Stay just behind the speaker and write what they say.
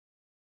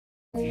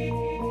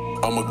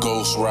I'm a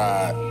ghost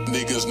ride.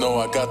 Niggas know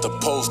I got the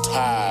post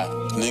high.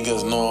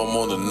 Niggas know I'm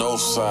on the no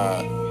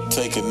side.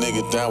 Take a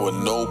nigga down with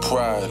no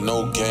pride.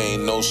 No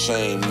gain, no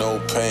shame,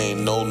 no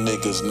pain. No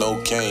niggas,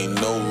 no cane,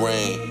 no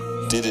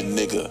rain. Did it,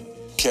 nigga.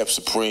 Kept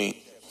supreme.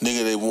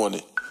 Nigga, they want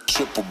it.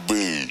 Triple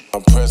B.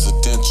 I'm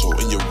presidential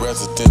in your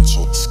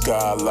residential.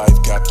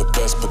 SKYLIFE got the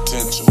best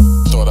potential.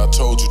 Thought I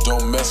told you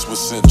don't mess with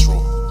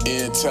Central.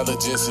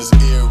 Intelligence is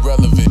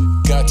irrelevant.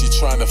 Got you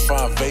trying to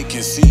find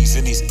vacancies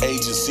in these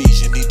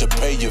agencies. You need to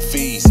pay your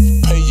fees.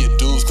 Pay your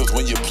dues, cause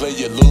when you play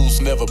you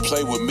lose. Never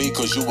play with me,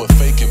 cause you a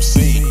fake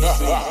MC.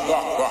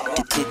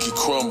 The cookie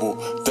crumble.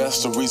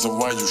 That's the reason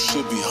why you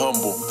should be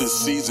humble.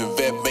 This season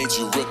vet made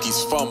you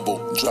rookies fumble.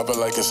 Drop it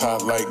like it's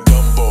hot like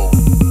gumbo.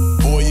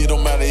 Boy, it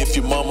don't matter if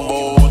you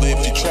mumble,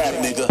 if you trap,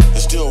 nigga, and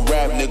still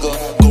rap, nigga.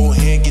 Go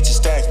ahead and get your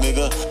stacks,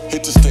 nigga.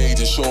 Hit the stage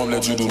and show them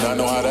that you do not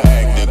know how to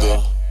act,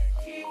 nigga.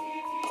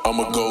 I'm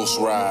a ghost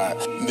ride.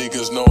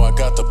 Niggas know I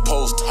got the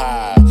post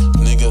high.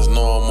 Niggas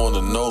know I'm on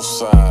the no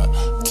side.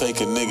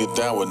 Take a nigga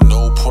down with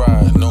no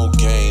pride. No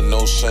gain,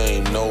 no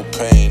shame, no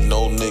pain.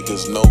 No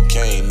niggas, no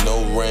cane, no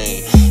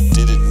rain.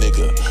 Did it,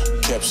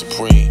 nigga. Kept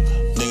supreme.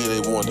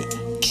 Nigga, they want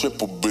it.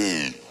 Triple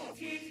B.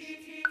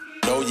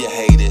 Know you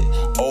hate it.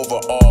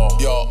 Overall,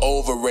 y'all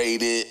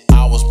overrated.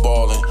 I was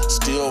ballin',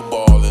 still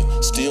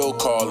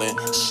callin'.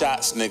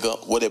 Shots, nigga.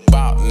 What it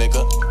bout,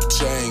 nigga?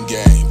 Chain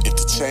game. If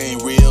the chain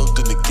real,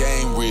 then the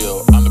game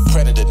real. I'm the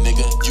predator,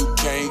 nigga. You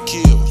can't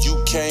kill,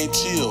 you can't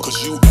chill,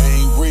 cause you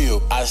ain't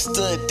real. I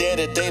stood there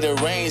the day the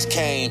rains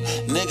came.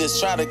 Niggas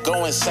try to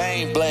go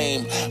insane,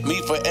 blame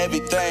me for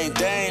everything.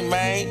 Dang,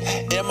 man.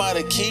 Am I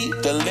the key?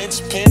 The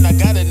linchpin? I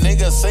got a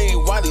nigga saying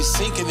why he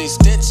seeking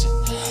extension.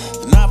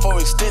 Not for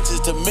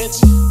extensions to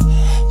mention.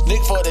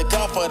 Nick for the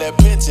gun for that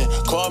pension.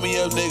 Call me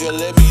up, nigga,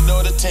 let me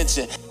know the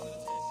tension.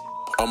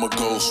 I'm a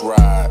ghost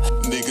ride.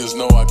 Niggas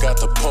know I got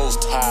the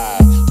post high.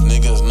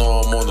 Niggas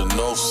know I'm on the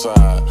no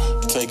side.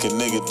 Take a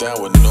nigga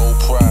down with no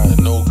pride.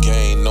 No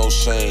gain, no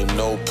shame,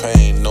 no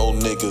pain. No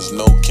niggas,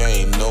 no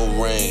cane, no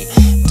rain.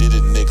 Did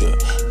it, nigga.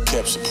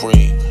 Kept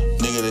supreme.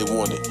 Nigga, they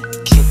want it.